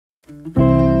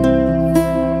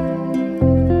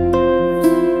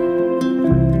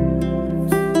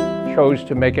Chose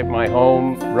to make it my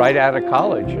home right out of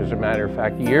college, as a matter of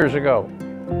fact, years ago.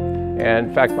 And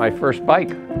in fact, my first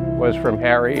bike was from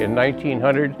Harry in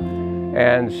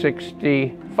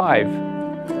 1965.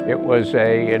 It was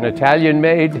an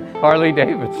Italian-made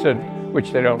Harley-Davidson,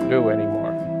 which they don't do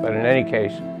anymore. But in any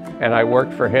case, and I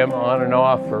worked for him on and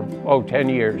off for, 10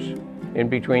 years, in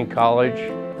between college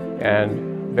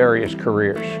and various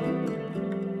careers.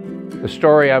 The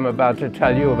story I'm about to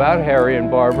tell you about Harry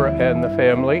and Barbara and the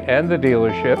family and the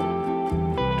dealership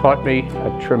taught me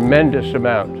a tremendous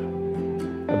amount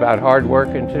about hard work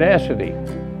and tenacity.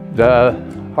 The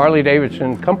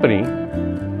Harley-Davidson company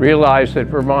realized that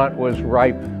Vermont was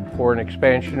ripe for an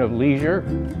expansion of leisure,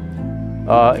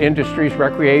 industries,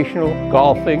 recreational,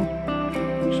 golfing,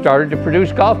 started to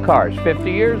produce golf cars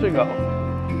 50 years ago.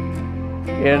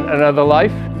 In another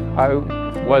life, I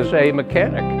was a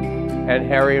mechanic, and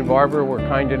Harry and Barbara were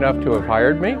kind enough to have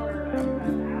hired me.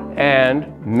 And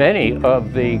many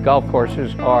of the golf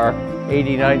courses are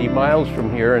 80, 90 miles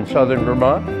from here in southern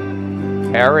Vermont.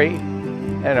 Harry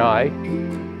and I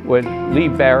would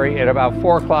leave Barre at about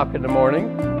 4 o'clock in the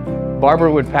morning.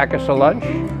 Barbara would pack us a lunch.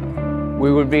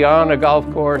 We would be on a golf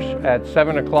course at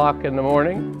 7 o'clock in the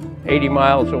morning, 80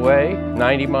 miles away,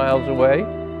 90 miles away.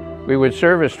 We would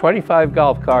service 25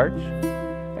 golf carts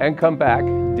and come back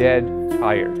dead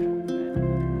tired.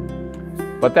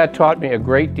 But that taught me a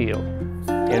great deal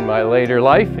in my later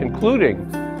life, including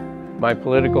my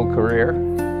political career.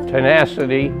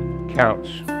 Tenacity counts.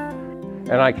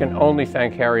 And I can only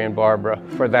thank Harry and Barbara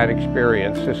for that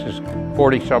experience. This is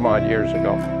 40 some odd years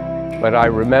ago, but I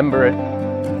remember it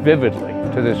vividly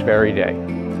to this very day.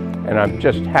 And I'm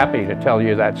just happy to tell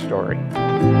you that story.